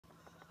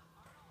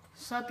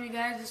What's up, you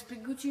guys? It's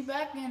Big Gucci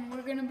back, and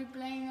we're gonna be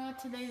playing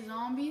today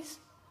zombies.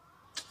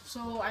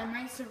 So I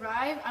might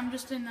survive. I'm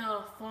just in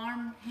a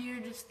farm here,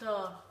 just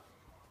I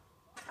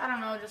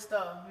don't know, just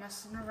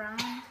messing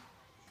around.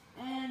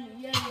 And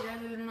yeah, you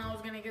guys didn't know I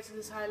was gonna get to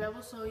this high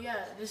level. So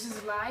yeah, this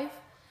is live.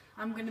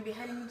 I'm gonna be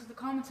heading into the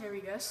commentary,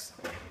 guys.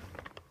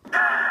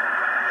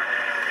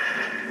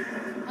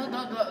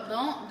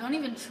 No, don't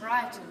even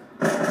try to.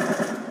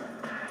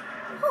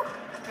 Whew.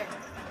 Okay,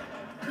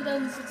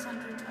 2,600.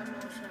 I don't know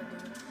what should I do.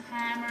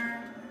 Hammer.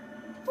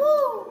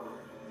 Woo!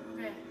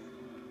 Okay.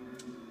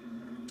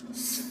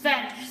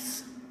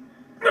 Sphinx.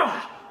 No.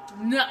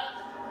 Not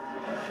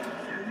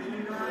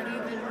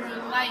even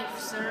real life,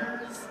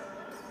 sirs.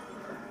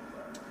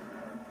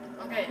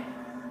 Okay.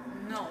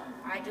 No,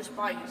 I just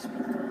bought you some.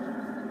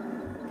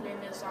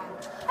 Playing this song.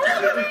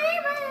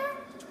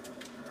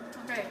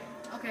 Okay.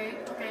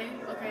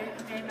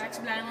 Max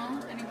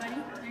Blamo. Anybody?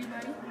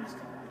 Let's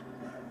go.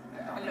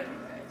 I love you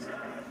guys.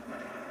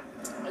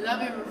 I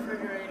love your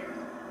refrigerator.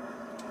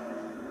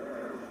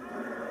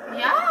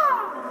 Yeah.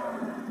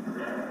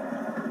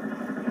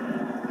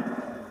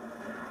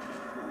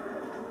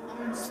 I'm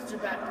in such a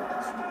bad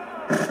position.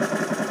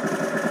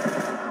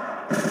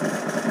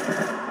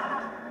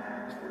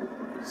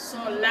 So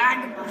lag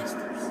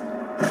masters.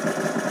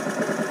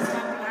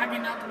 Stop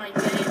lagging out my game.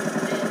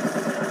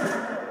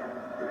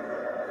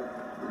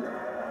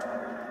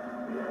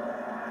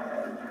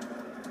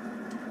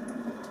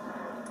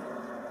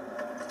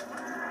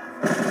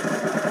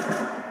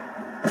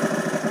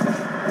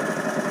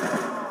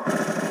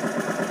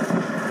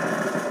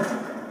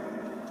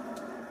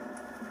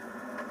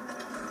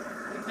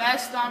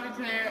 Best zombie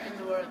player in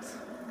the world.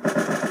 The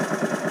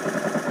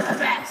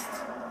best.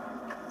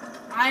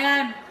 I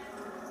am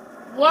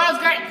world's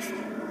greatest.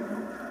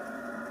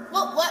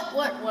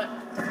 What?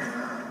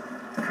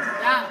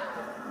 Yeah.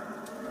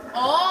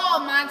 Oh,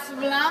 Max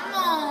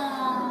Blamo.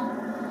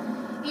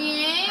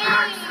 Yay.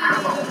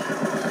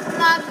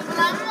 Max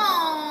Blamo.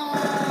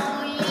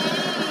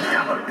 Yay.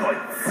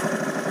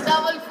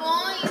 Double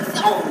points.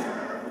 Oh.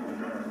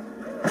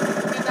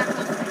 Get that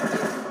close to me,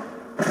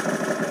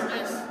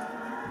 please.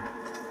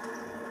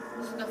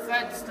 This is the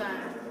feds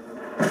time.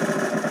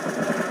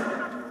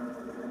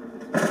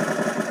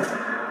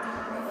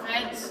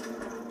 Feds.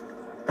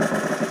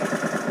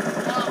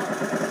 No.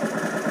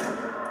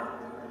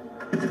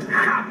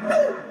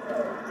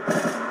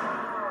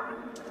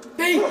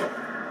 Fake!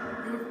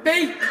 You're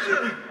fake!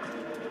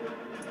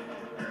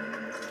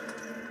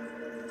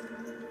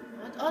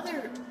 What other?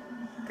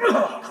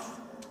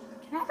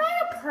 Can I buy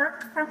a perk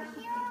from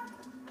here?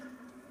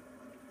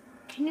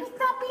 Can you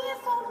stop being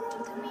so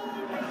rude to me?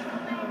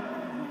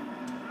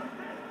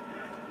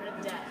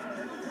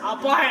 I'll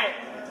buy it.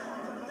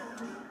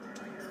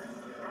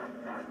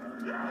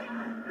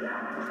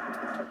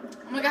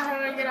 Oh my god, how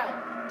did I get out?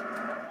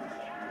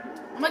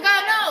 Oh my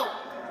god, no!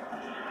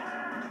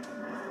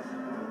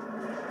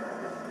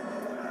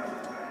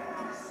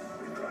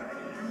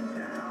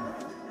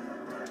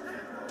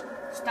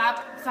 Stop,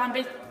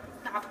 zombie.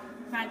 Stop.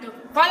 Trying to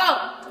follow!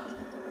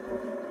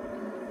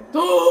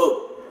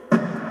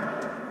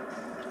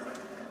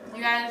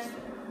 You guys,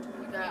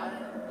 you got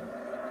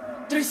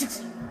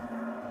 360.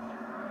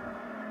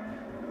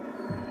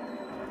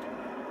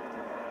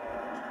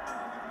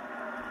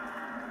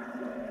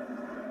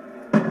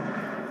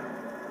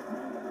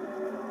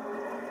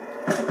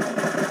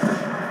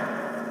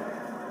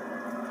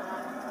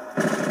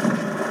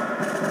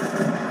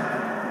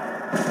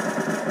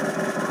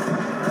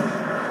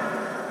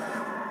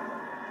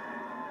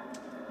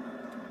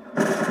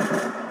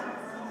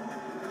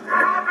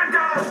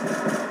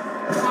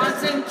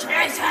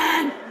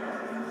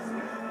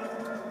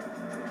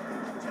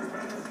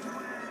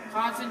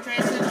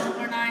 Concentration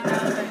over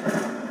 9,000.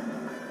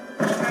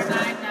 Over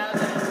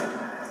 9,000.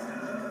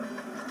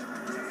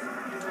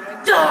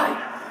 Die!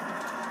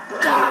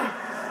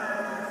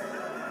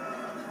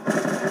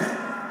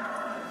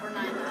 Over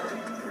 9,000.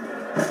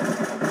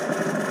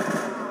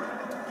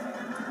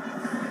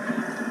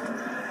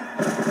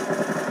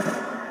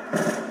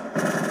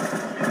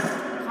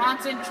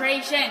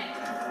 Concentration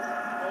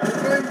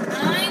over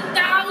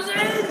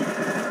 9,000.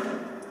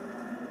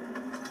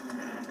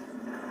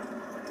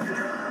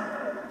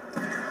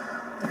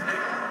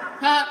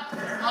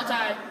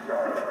 Multi.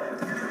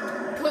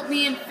 Put me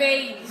in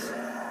phase.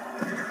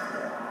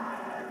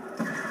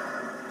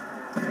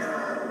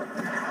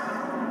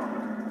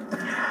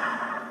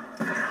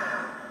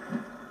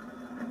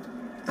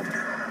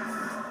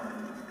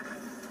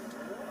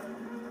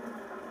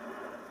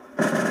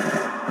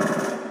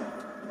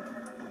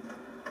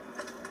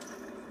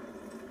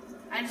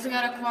 I just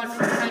got a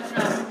quadruple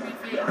headshot. Put me in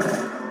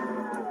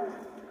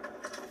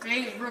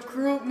phase. Phase,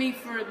 recruit me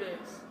for this.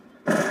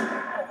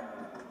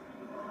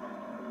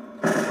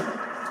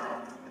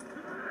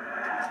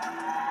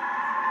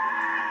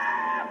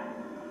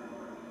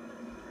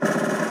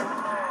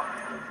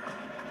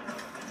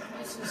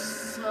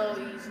 So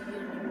easy.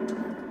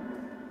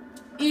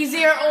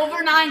 Easier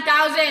over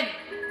 9,000.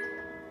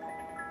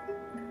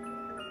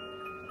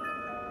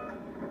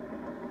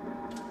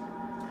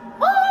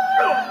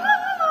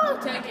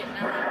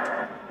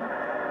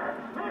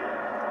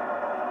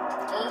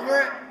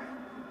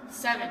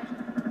 7.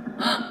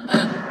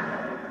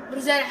 What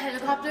is that, a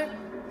helicopter?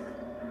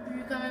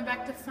 You're coming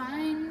back to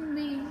find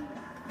me.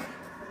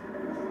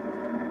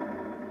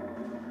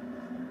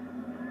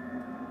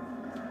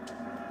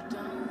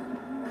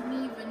 Don't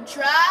even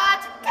try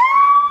to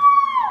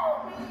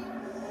kill me.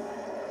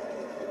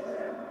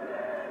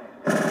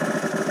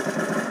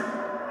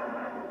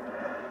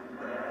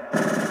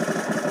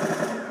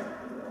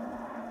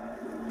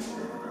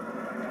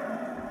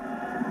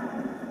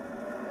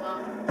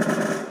 Wow.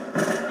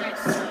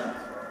 Nice suck.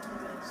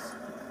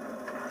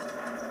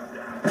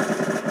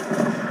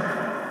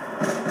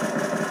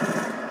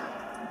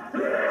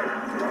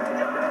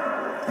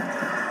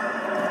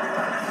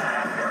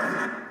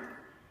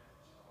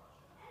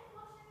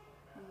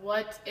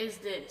 What is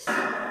this? Get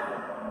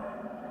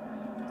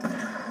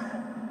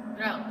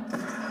out.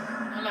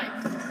 No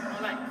life. No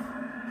life.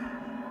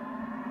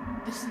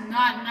 This is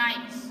not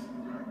nice.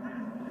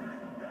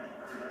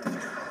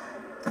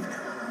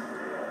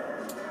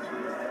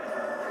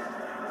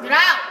 Get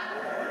out!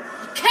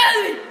 Kill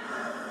me!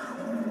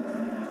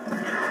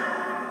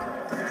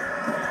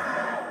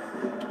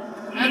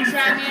 Don't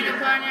try me in the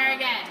corner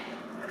again.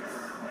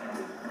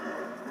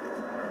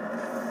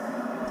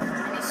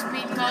 Any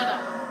speed cola.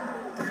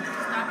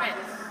 Stop it.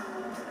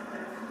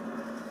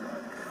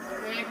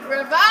 Quick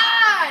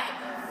revive!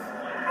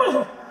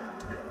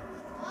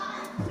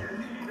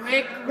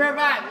 Quick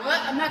revive. What?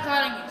 I'm not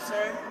calling you,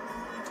 sir.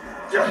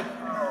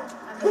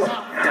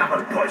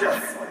 Double poison.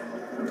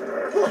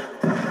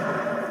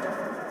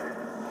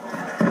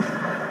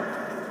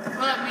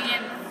 Put me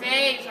in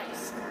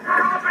phase.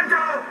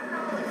 Carpenter!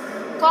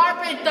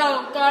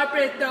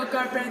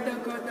 Carpento.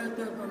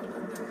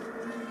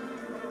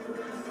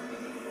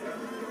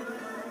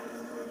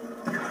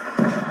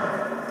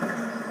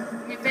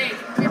 Give me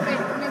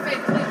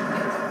phase, please.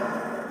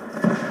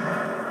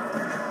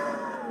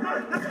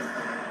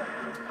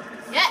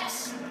 Yes!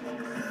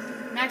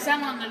 Max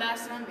ammo on the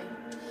last zombie.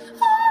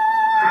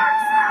 Max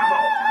ammo!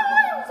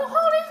 It was a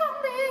holy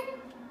zombie!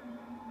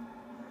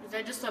 Is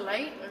that just a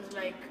light? Or is it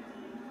like,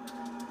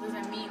 does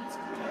that mean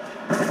something?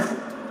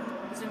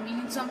 Does it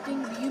mean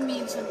something? Do you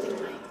mean something,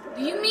 light?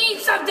 Do you mean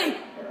something?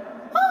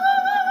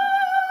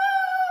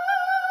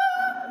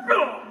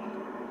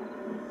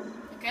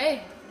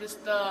 Okay,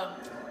 just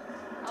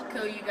I'll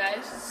kill you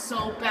guys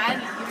so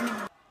badly. You don't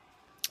even...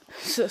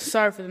 So,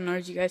 sorry for the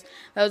noise, you guys.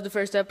 That was the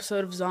first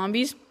episode of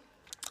Zombies.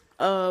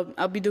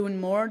 I'll be doing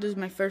more. This is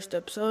my first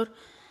episode,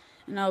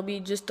 and I'll be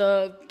just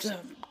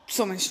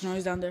so much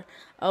noise down there.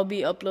 I'll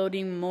be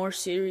uploading more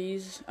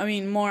series. I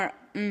mean, more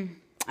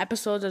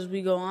episodes as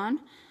we go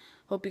on.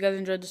 Hope you guys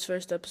enjoyed this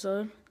first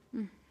episode.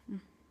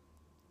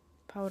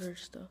 Powder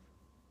stuff.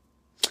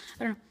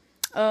 I don't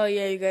know.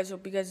 Yeah, you guys.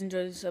 Hope you guys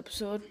enjoyed this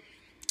episode.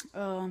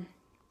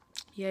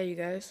 Yeah, you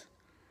guys.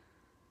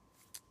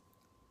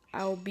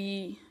 I'll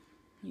be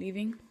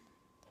leaving.